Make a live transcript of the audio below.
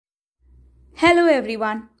Hello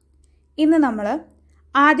everyone. ഇന്ന് നമ്മൾ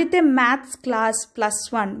ആദ്യത്തെ മാത്സ് ക്ലാസ്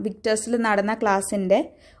 +1 വിക്ടേഴ്സിൽ നടന്ന ക്ലാസ്സിന്റെ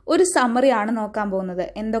ഒരു സമ്മറി ആണ് നോക്കാൻ പോകുന്നത്.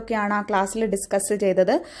 എന്തൊക്കെയാണ് ആ ക്ലാസ്സിൽ ഡിസ്കസ്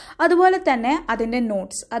ചെയ്തത്, അതുപോലെ തന്നെ അതിന്റെ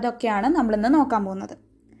നോട്ട്സ് അതൊക്കെയാണ് നമ്മൾ ഇന്ന് നോക്കാൻ പോകുന്നത്.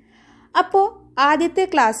 അപ്പോൾ ആദ്യത്തെ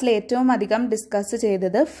ക്ലാസ്സിൽ ഏറ്റവും അധികം ഡിസ്കസ്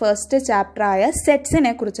ചെയ്തത് ഫസ്റ്റ് ചാപ്റ്റർ ആയ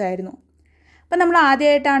സെറ്റ്സിനെ കുറിച്ചായിരുന്നു. അപ്പോൾ നമ്മൾ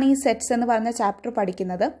ആദ്യമായിട്ടാണ് ഈ സെറ്റ്സ് എന്ന് പറഞ്ഞ ചാപ്റ്റർ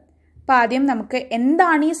പഠിക്കുന്നത്. അപ്പോൾ ആദ്യം നമുക്ക്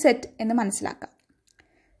എന്താണ് ഈ സെറ്റ് എന്ന് മനസ്സിലാക്കാം.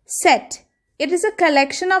 Set, it is a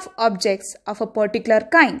collection of objects of a particular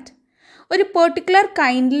kind. ഒരു പെർട്ടിക്കുലർ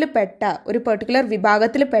കൈൻഡിൽ പെട്ട, ഒരു പെർട്ടിക്കുലർ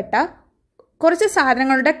വിഭാഗത്തിൽ പെട്ട കുറച്ച്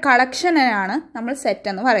സാധനങ്ങളുടെ കളക്ഷനാണ് നമ്മൾ സെറ്റ്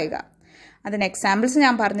എന്ന് പറയുക. അതിന് എക്സാമ്പിൾസ്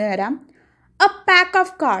ഞാൻ പറഞ്ഞു തരാം. എ പാക്ക്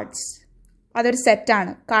ഓഫ് കാർഡ്സ്, അതൊരു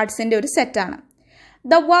സെറ്റാണ്, കാർഡ്സിൻ്റെ ഒരു സെറ്റാണ്.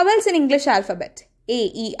 The vowels in English alphabet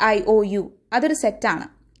AEIOU, അതൊരു സെറ്റാണ്.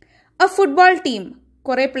 എ ഫുട്ബോൾ ടീം,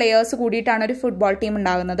 കുറേ പ്ലെയേഴ്സ് കൂടിയിട്ടാണ് ഒരു ഫുട്ബോൾ ടീം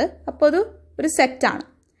ഉണ്ടാകുന്നത്, അപ്പോൾ അത് ഒരു സെറ്റാണ്.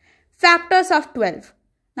 ഫാക്ടേഴ്സ് ഓഫ് 12,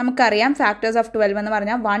 നമുക്കറിയാം ഫാക്ടേഴ്സ് ഓഫ് 12 എന്ന്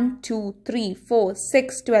പറഞ്ഞാൽ 1, 2, 3, 4,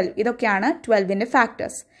 6, 12 ഇതൊക്കെയാണ് 12ൻ്റെ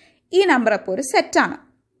ഫാക്ടേഴ്സ്. ഈ നമ്പർ അപ്പോൾ ഒരു സെറ്റാണ്.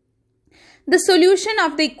 The solution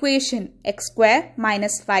of the equation x² -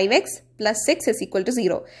 5x + 6 =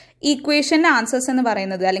 0. ഈ ഇക്വേഷൻ്റെ ആൻസേഴ്സ് എന്ന്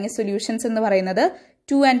പറയുന്നത് അല്ലെങ്കിൽ സൊല്യൂഷൻസ് എന്ന് പറയുന്നത്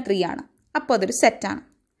 2 and 3 ആണ്. അപ്പോൾ അതൊരു സെറ്റാണ്.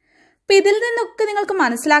 അപ്പോൾ ഇതിൽ നിന്നൊക്കെ നിങ്ങൾക്ക്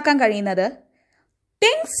മനസ്സിലാക്കാൻ കഴിയുന്നത്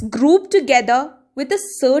things group together with a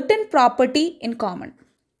certain property in common.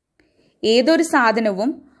 ഏതൊരു സാധനവും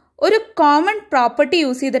ഒരു കോമൺ പ്രോപ്പർട്ടി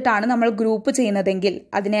യൂസ് ചെയ്തിട്ടാണ് നമ്മൾ ഗ്രൂപ്പ് ചെയ്യുന്നതെങ്കിൽ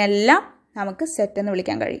അതിനെല്ലാം നമുക്ക് സെറ്റ് എന്ന്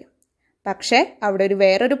വിളിക്കാൻ കഴിയും. പക്ഷേ അവിടെ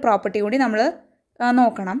വേറൊരു പ്രോപ്പർട്ടി കൂടി നമ്മൾ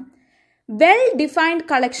നോക്കണം. Well defined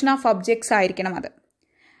collection of objects ആയിരിക്കണം അത്.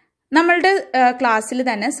 നമ്മളുടെ ക്ലാസ്സിൽ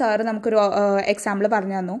തന്നെ സാറ് നമുക്കൊരു എക്സാമ്പിൾ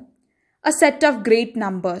പറഞ്ഞു തന്നു. A set of great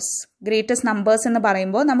numbers, greatest numbers എന്ന്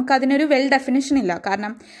പറയുമ്പോൾ നമുക്കതിനൊരു വെൽ ഡെഫിനിഷൻ ഇല്ല.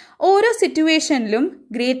 കാരണം ഓരോ സിറ്റുവേഷനിലും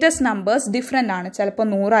ഗ്രേറ്റസ്റ്റ് നമ്പേഴ്സ് ഡിഫറെൻ്റ് ആണ്. ചിലപ്പോൾ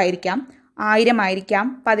 100 ആയിരിക്കാം, 1000 ആയിരിക്കാം,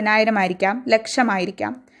 10000 ആയിരിക്കാം, 1,00,000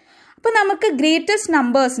 ആയിരിക്കാം. അപ്പോൾ നമുക്ക് ഗ്രേറ്റസ്റ്റ്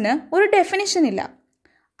നമ്പേഴ്സിന് ഒരു ഡെഫിനിഷൻ ഇല്ല.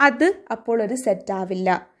 അത് അപ്പോൾ ഒരു സെറ്റ് ആവില്ല.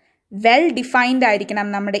 വെൽ ഡിഫൈൻഡ് ആയിരിക്കണം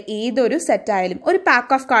നമ്മുടെ ഏതൊരു സെറ്റായാലും. ഒരു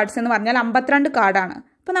പാക്ക് ഓഫ് കാർഡ്സ് എന്ന് പറഞ്ഞാൽ 52 കാർഡാണ്.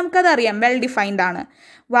 അപ്പോൾ നമുക്കതറിയാം വെൽ ഡിഫൈൻഡ് ആണ്.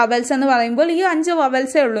 വവൽസ് എന്ന് പറയുമ്പോൾ ഈ 5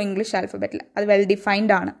 വവൽസേ ഉള്ളൂ ഇംഗ്ലീഷ് ആൽഫബറ്റിൽ, അത് വെൽ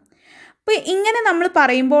ഡിഫൈൻഡ് ആണ്. അപ്പോൾ ഇങ്ങനെ നമ്മൾ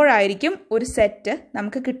പറയുമ്പോഴായിരിക്കും ഒരു സെറ്റ്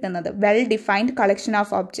നമുക്ക് കിട്ടുന്നത്. Well defined collection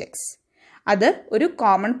of objects, അത് ഒരു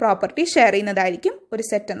കോമൺ പ്രോപ്പർട്ടി ഷെയർ ചെയ്യുന്നതായിരിക്കും ഒരു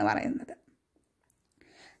സെറ്റ് എന്ന് പറയുന്നത്.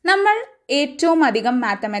 നമ്മൾ ഏറ്റവും അധികം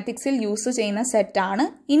മാത്തമാറ്റിക്സിൽ യൂസ് ചെയ്യുന്ന സെറ്റാണ്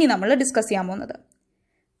ഇനി നമ്മൾ ഡിസ്കസ് ചെയ്യാൻ പോകുന്നത്.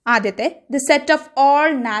 ആദ്യത്തെ the set of all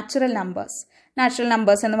natural numbers. Natural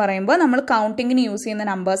numbers എന്ന് പറയുമ്പോൾ നമ്മൾ കൗണ്ടിങ്ങിന് യൂസ് ചെയ്യുന്ന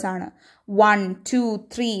നമ്പേഴ്സാണ്. 1, 2,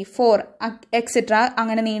 3, 4 എക്സെട്ര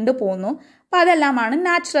അങ്ങനെ നീണ്ടു പോകുന്നു. അപ്പോൾ അതെല്ലാമാണ്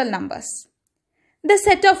natural numbers. The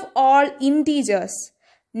set of all integers,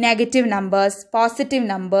 negative numbers, positive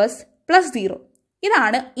numbers +0,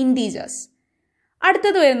 ഇതാണ് ഇൻറ്റീജേഴ്സ്.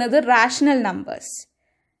 അടുത്തത് വരുന്നത് rational numbers,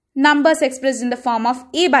 numbers expressed in the form of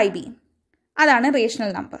A/B, അതാണ്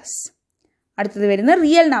റേഷണൽ നമ്പേഴ്സ്. അടുത്തത് വരുന്നത്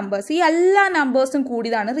റിയൽ നമ്പേഴ്സ്. ഈ എല്ലാ നമ്പേഴ്സും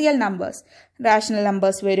കൂടിയതാണ് റിയൽ നമ്പേഴ്സ്. റാഷണൽ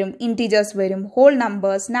നമ്പേഴ്സ് വരും, ഇൻറ്റീജേഴ്സ് വരും, whole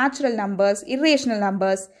numbers, natural numbers, irrational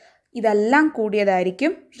numbers, ഇതെല്ലാം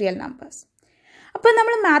കൂടിയതായിരിക്കും റിയൽ നമ്പേഴ്സ്. അപ്പോൾ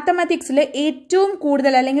നമ്മൾ മാത്തമാറ്റിക്സിൽ ഏറ്റവും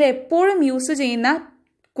കൂടുതൽ അല്ലെങ്കിൽ എപ്പോഴും യൂസ് ചെയ്യുന്ന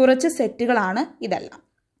കുറച്ച് സെറ്റുകളാണ് ഇതെല്ലാം.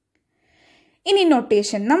 ഇനി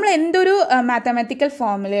നൊട്ടേഷൻ. നമ്മൾ എന്തൊരു മാത്തമാറ്റിക്കൽ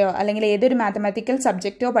ഫോർമുലയോ അല്ലെങ്കിൽ ഏതൊരു മാത്തമാറ്റിക്കൽ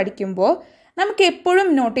സബ്ജക്റ്റോ പഠിക്കുമ്പോൾ നമുക്ക് എപ്പോഴും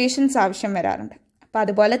നൊട്ടേഷൻസ് ആവശ്യം വരാറുണ്ട്. അപ്പോൾ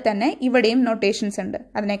അതുപോലെ തന്നെ ഇവിടെയും നൊട്ടേഷൻസ് ഉണ്ട്.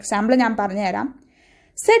 അതിന് എക്സാമ്പിൾ ഞാൻ പറഞ്ഞു തരാം.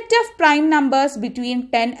 Set of prime numbers between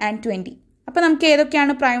 10 and 20. അപ്പോൾ നമുക്ക്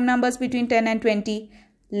ഏതൊക്കെയാണ് പ്രൈം നമ്പേഴ്സ് ബിറ്റ്വീൻ 10 and 20?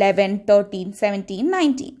 11, 13, 17,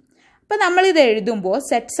 19. അപ്പോൾ നമ്മളിത് എഴുതുമ്പോൾ,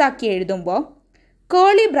 സെറ്റ്സ് ആക്കി എഴുതുമ്പോൾ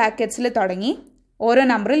കേളി ബ്രാക്കറ്റ്സിൽ തുടങ്ങി ഓരോ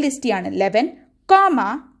നമ്പർ ലിസ്റ്റ് ചെയ്യാണ്. 11,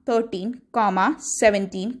 13,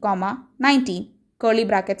 17, 19 കേളി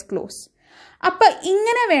ബ്രാക്കറ്റ്സ് ക്ലോസ്. അപ്പോൾ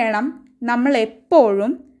ഇങ്ങനെ വേണം നമ്മൾ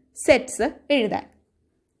എപ്പോഴും സെറ്റ്സ് എഴുതാൻ.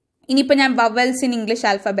 ഇനിയിപ്പോൾ ഞാൻ വവൽസ് ഇൻ ഇംഗ്ലീഷ്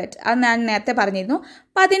ആൽഫബറ്റ്, അത് ഞാൻ നേരത്തെ പറഞ്ഞിരുന്നു.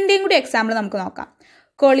 അപ്പോൾ അതിൻ്റെയും കൂടി എക്സാമ്പിൾ നമുക്ക് നോക്കാം.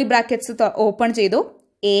 കേളി ബ്രാക്കറ്റ്സ് ഓപ്പൺ ചെയ്തു.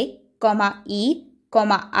 A, E,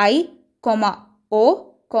 I, O,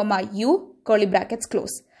 U Keli brackets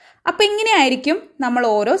close. അപ്പോൾ ഇങ്ങനെയായിരിക്കും നമ്മൾ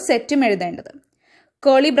ഓരോ സെറ്റും എഴുതേണ്ടത്.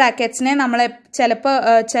 കേളി ബ്രാക്കറ്റ്സിനെ നമ്മൾ ചിലപ്പോൾ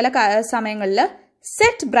ചില സമയങ്ങളിൽ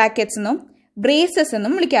സെറ്റ് ബ്രാക്കറ്റ്സ് എന്നും ബ്രേസസ്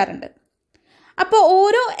എന്നും വിളിക്കാറുണ്ട്. അപ്പോൾ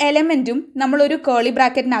ഓരോ എലമെൻറ്റും നമ്മളൊരു കേളി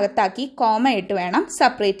ബ്രാക്കറ്റിനകത്താക്കി കോമ ഇട്ട് വേണം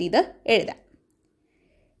സെപ്പറേറ്റ് ചെയ്ത് എഴുതാൻ.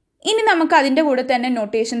 ഇനി നമുക്ക് അതിൻ്റെ കൂടെ തന്നെ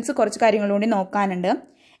നൊട്ടേഷൻസ് കുറച്ച് കാര്യങ്ങൾ കൂടി നോക്കാനുണ്ട്.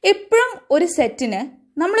 എപ്പോഴും ഒരു സെറ്റിന്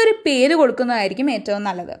നമ്മളൊരു പേര് കൊടുക്കുന്നതായിരിക്കും ഏറ്റവും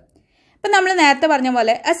നല്ലത്. ഇപ്പം നമ്മൾ നേരത്തെ പറഞ്ഞ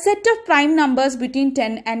പോലെ A set of prime numbers between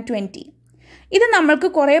 10 and 20. ഇത് നമ്മൾക്ക്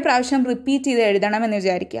കുറേ പ്രാവശ്യം റിപ്പീറ്റ് ചെയ്ത് എഴുതണമെന്ന്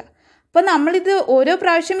വിചാരിക്കുക. അപ്പോൾ നമ്മളിത് ഓരോ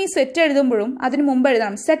പ്രാവശ്യം ഈ സെറ്റ് എഴുതുമ്പോഴും അതിന് മുമ്പ്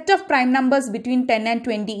എഴുതണം set of prime numbers between 10 and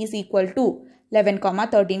 20 is equal to 11,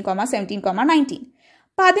 13, 17, 19.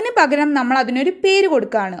 അപ്പോൾ അതിന് പകരം നമ്മൾ അതിനൊരു പേര്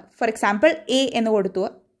കൊടുക്കുകയാണ്. ഫോർ എക്സാമ്പിൾ എ എന്ന് കൊടുത്തു.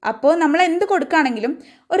 അപ്പോൾ നമ്മൾ എന്ത് കൊടുക്കുകയാണെങ്കിലും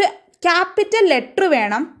ഒരു ക്യാപിറ്റൽ ലെറ്റർ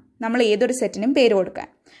വേണം നമ്മൾ ഏതൊരു സെറ്റിനും പേര് കൊടുക്കാൻ.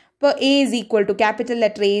 അപ്പോൾ A is equal to capital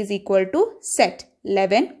letter A is equal to set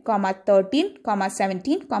 11, 13,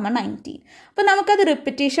 17, 19. അപ്പോൾ നമുക്കത്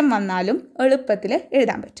റിപ്പീറ്റേഷൻ വന്നാലും എളുപ്പത്തിൽ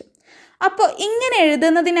എഴുതാൻ പറ്റും. അപ്പോൾ ഇങ്ങനെ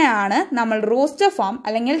എഴുതുന്നതിനെയാണ് നമ്മൾ റോസ്റ്റർ ഫോം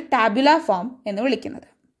അല്ലെങ്കിൽ ടാബുലാർ ഫോം എന്ന് വിളിക്കുന്നത്.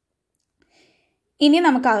 ഇനി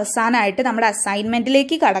നമുക്ക് അവസാനമായിട്ട് നമ്മുടെ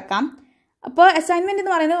അസൈൻമെൻറ്റിലേക്ക് കടക്കാം. അപ്പോൾ അസൈൻമെൻറ്റ്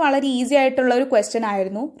എന്ന് പറയുന്നത് വളരെ ഈസി ആയിട്ടുള്ള ഒരു ക്വസ്റ്റ്യൻ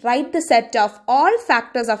ആയിരുന്നു. Write the set of all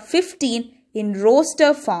factors of 15 in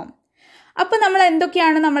roster form. അപ്പോൾ നമ്മൾ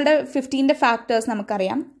എന്തൊക്കെയാണ് നമ്മളുടെ 15ൻ്റെ ഫാക്ടേഴ്സ്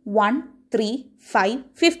നമുക്കറിയാം. 1, 3, 5,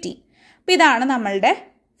 15. അപ്പോൾ ഇതാണ് നമ്മളുടെ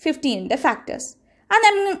 15ൻ്റെ ഫാക്ടേഴ്സ്. അത്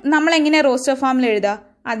നമ്മളെങ്ങനെ റോസ്റ്റർ ഫോമിൽ എഴുതുക?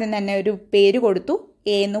 അതിന് തന്നെ ഒരു പേര് കൊടുത്തു,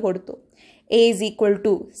 എ എന്ന് കൊടുത്തു. A is equal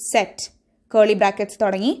to set Keli brackets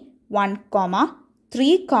തുടങ്ങി 1,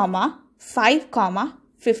 3, 5,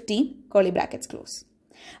 15 കേളി ബ്രാക്കറ്റ്സ് ക്ലോസ്.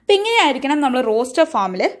 അപ്പോൾ ഇങ്ങനെയായിരിക്കണം നമ്മൾ റോസ്റ്റർ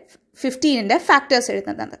ഫോമിൽ 15ൻ്റെ ഫാക്ടേഴ്സ്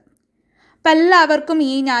എഴുതുന്നത്. അപ്പോൾ എല്ലാവർക്കും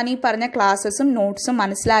ഞാൻ ഈ പറഞ്ഞ ക്ലാസ്സസും നോട്ട്സും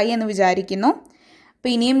മനസ്സിലായി എന്ന് വിചാരിക്കുന്നു. അപ്പോൾ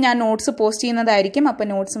ഇനിയും ഞാൻ നോട്ട്സ് പോസ്റ്റ് ചെയ്യുന്നതായിരിക്കും. അപ്പോൾ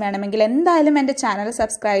നോട്ട്സ് വേണമെങ്കിൽ എന്തായാലും എൻ്റെ ചാനൽ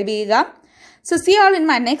സബ്സ്ക്രൈബ് ചെയ്യുക. So see you all in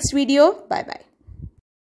my next video. Bye bye.